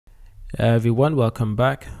Everyone, welcome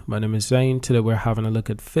back. My name is Zane. Today we're having a look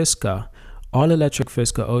at Fisker. All-electric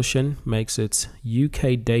Fisker Ocean makes its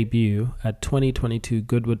UK debut at 2022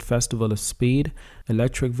 Goodwood Festival of Speed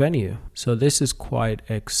electric venue. So this is quite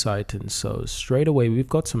exciting. So straight away we've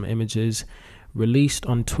got some images released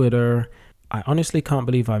on Twitter. I honestly can't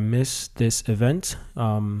believe I missed this event.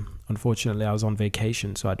 Unfortunately, I was on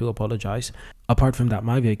vacation, so I do apologize. Apart from that,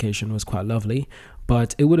 my vacation was quite lovely,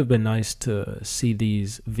 but it would have been nice to see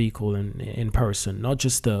these vehicles in person, not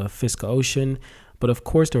just the Fisker Ocean, but of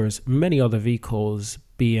course there's many other vehicles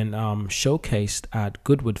being showcased at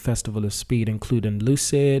Goodwood Festival of Speed, including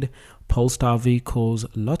Lucid, Polestar vehicles,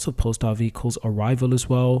 lots of Polestar vehicles, Arrival as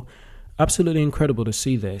well. Absolutely incredible to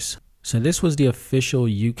see this. So this was the official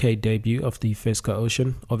UK debut of the Fisker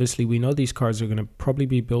Ocean. Obviously, we know these cars are going to probably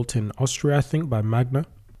be built in Austria, I think, by Magna.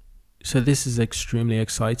 So this is extremely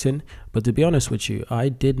exciting. But to be honest with you, I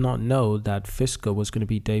did not know that Fisker was going to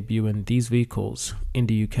be debuting these vehicles in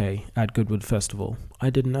the UK at Goodwood Festival. I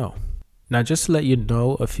didn't know. Now, just to let you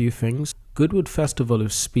know a few things, Goodwood Festival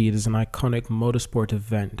of Speed is an iconic motorsport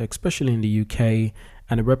event, especially in the UK,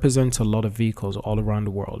 and it represents a lot of vehicles all around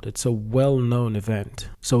the world. It's a well-known event,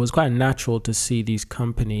 so it's quite natural to see these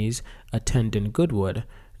companies attending Goodwood.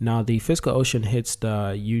 Now, the Fisker Ocean hits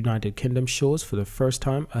the United Kingdom shores for the first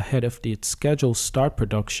time ahead of its scheduled start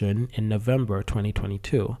production in November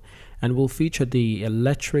 2022, and will feature the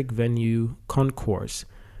electric venue concourse.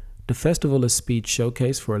 The Festival of Speed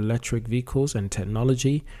showcase for electric vehicles and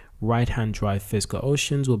technology, right-hand drive Fisker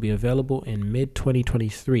Oceans will be available in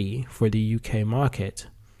mid-2023 for the UK market.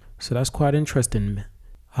 So that's quite interesting.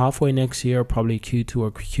 Halfway next year, probably Q2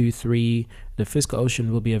 or Q3, the Fisker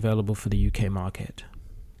Ocean will be available for the UK market.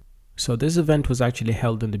 So this event was actually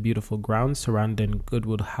held in the beautiful grounds surrounding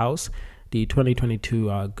Goodwood House. The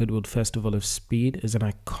 2022 Goodwood Festival of Speed is an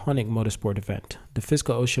iconic motorsport event. The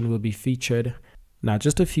Fisker Ocean will be featured. Now,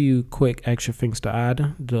 just a few quick extra things to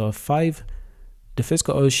add. The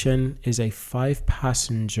Fisker Ocean is a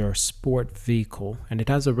 5-passenger sport vehicle, and it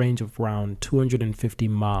has a range of around 250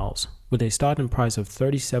 miles, with a starting price of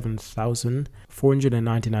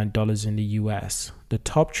 $37,499 in the US. The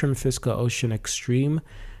top trim Fisker Ocean Extreme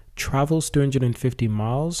travels 250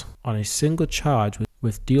 miles on a single charge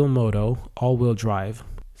with dual motor, all-wheel drive,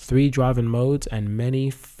 3 driving modes, and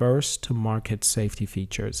many first-to-market safety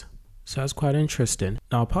features. So that's quite interesting.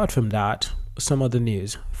 Now, apart from that, some other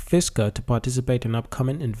news. Fisker to participate in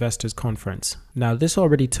upcoming investors conference. Now, this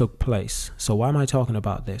already took place. So why am I talking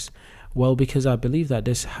about this? Well, because I believe that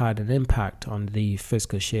this had an impact on the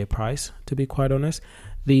Fisker share price, to be quite honest.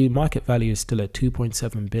 The market value is still at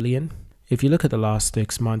 2.7 billion. If you look at the last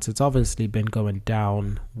 6 months, it's obviously been going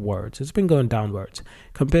downwards. It's been going downwards.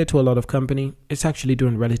 Compared to a lot of company, it's actually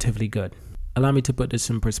doing relatively good. Allow me to put this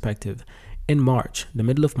in perspective. In March, the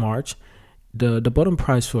middle of March, the bottom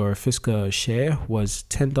price for Fisker share was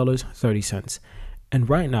 $10.30. And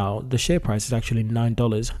right now, the share price is actually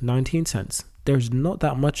 $9.19. There's not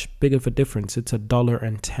that much big of a difference. It's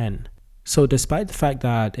 $1.10. So despite the fact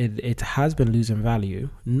that it has been losing value,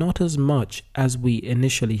 not as much as we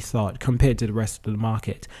initially thought compared to the rest of the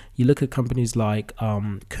market. You look at companies like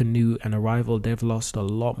Canoo and Arrival, they've lost a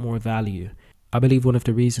lot more value. I believe one of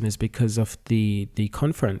the reasons is because of the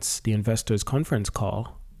conference, the investors conference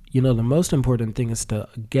call. You know, the most important thing is to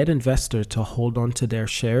get investors to hold on to their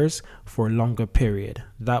shares for a longer period.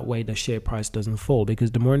 That way the share price doesn't fall,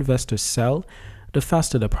 because the more investors sell, the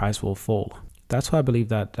faster the price will fall. That's why I believe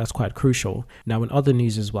that that's quite crucial. Now, in other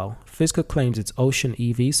news as well, Fisker claims its Ocean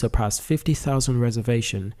EV surpassed 50,000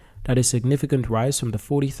 reservation. That is a significant rise from the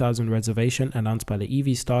 40,000 reservation announced by the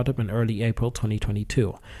EV startup in early April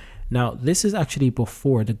 2022. Now, this is actually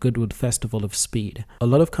before the Goodwood Festival of Speed. A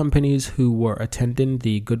lot of companies who were attending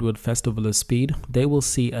the Goodwood Festival of Speed, they will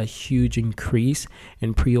see a huge increase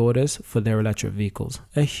in pre-orders for their electric vehicles.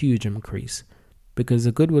 A huge increase. Because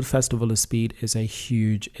the Goodwood Festival of Speed is a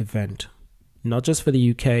huge event. Not just for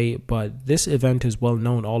the UK, but this event is well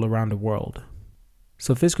known all around the world.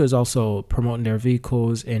 So Fisker is also promoting their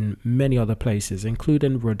vehicles in many other places,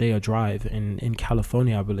 including Rodeo Drive in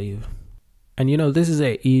California, I believe. And you know, this is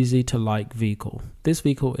a easy to like vehicle. This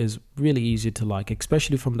vehicle is really easy to like,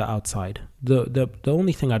 especially from the outside. The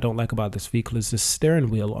only thing I don't like about this vehicle is the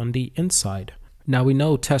steering wheel on the inside. Now, we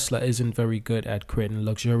know Tesla isn't very good at creating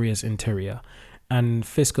luxurious interior, and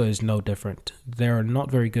Fisker is no different. They're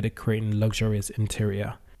not very good at creating luxurious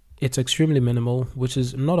interior. It's extremely minimal, which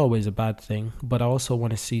is not always a bad thing, but I also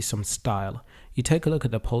want to see some style. You take a look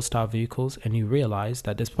at the Polestar vehicles and you realize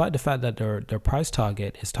that despite the fact that their price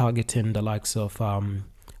target is targeting the likes of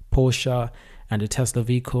Porsche and the Tesla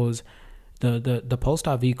vehicles, the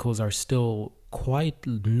Polestar vehicles are still quite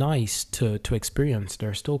nice to experience.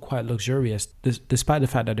 They're still quite luxurious, despite the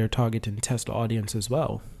fact that they're targeting Tesla audience as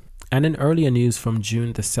well. And in earlier news from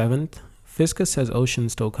June the 7th, Fisker says Ocean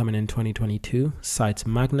still coming in 2022, cites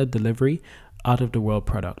Magna delivery out of the world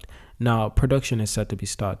product. Now, production is set to be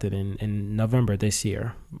started in November this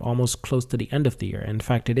year, almost close to the end of the year. In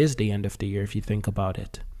fact, it is the end of the year if you think about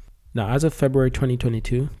it. Now, as of February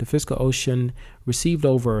 2022, the Fisker Ocean received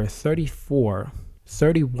over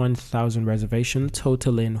 31,000 reservations,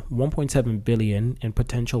 totaling 1.7 billion in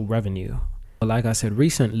potential revenue. But like I said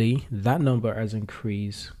recently, that number has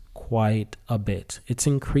increased quite a bit. It's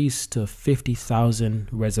increased to 50,000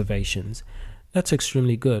 reservations. That's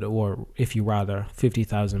extremely good, or if you rather,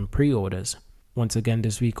 50,000 pre-orders. Once again,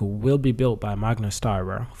 this vehicle will be built by Magna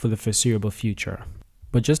Steyr for the foreseeable future.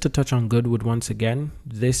 But just to touch on Goodwood once again,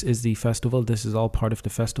 this is the festival. This is all part of the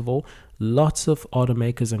festival. Lots of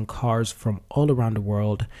automakers and cars from all around the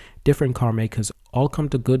world, different car makers, all come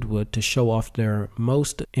to Goodwood to show off their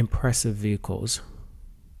most impressive vehicles.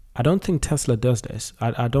 I don't think Tesla does this.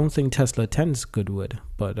 I don't think Tesla attends Goodwood,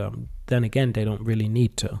 but then again, they don't really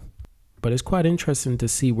need to. But it's quite interesting to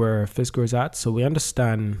see where Fisker is at. So we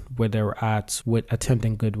understand where they're at with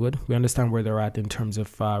attending Goodwood. We understand where they're at in terms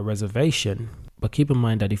of reservation. But keep in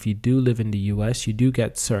mind that if you do live in the US, you do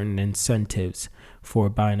get certain incentives for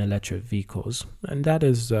buying electric vehicles. And that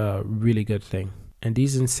is a really good thing. And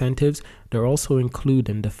these incentives, they're also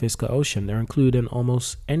including the Fisker Ocean. They're including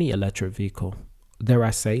almost any electric vehicle. Dare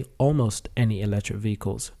I say, almost any electric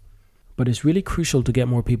vehicles. But it's really crucial to get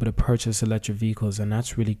more people to purchase electric vehicles, and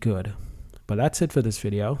that's really good. But that's it for this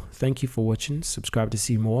video. Thank you for watching. Subscribe to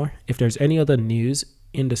see more. If there's any other news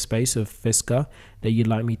in the space of Fisker that you'd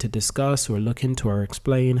like me to discuss or look into or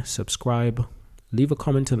explain, subscribe, leave a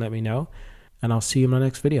comment and let me know, and I'll see you in my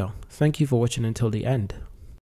next video. Thank you for watching until the end.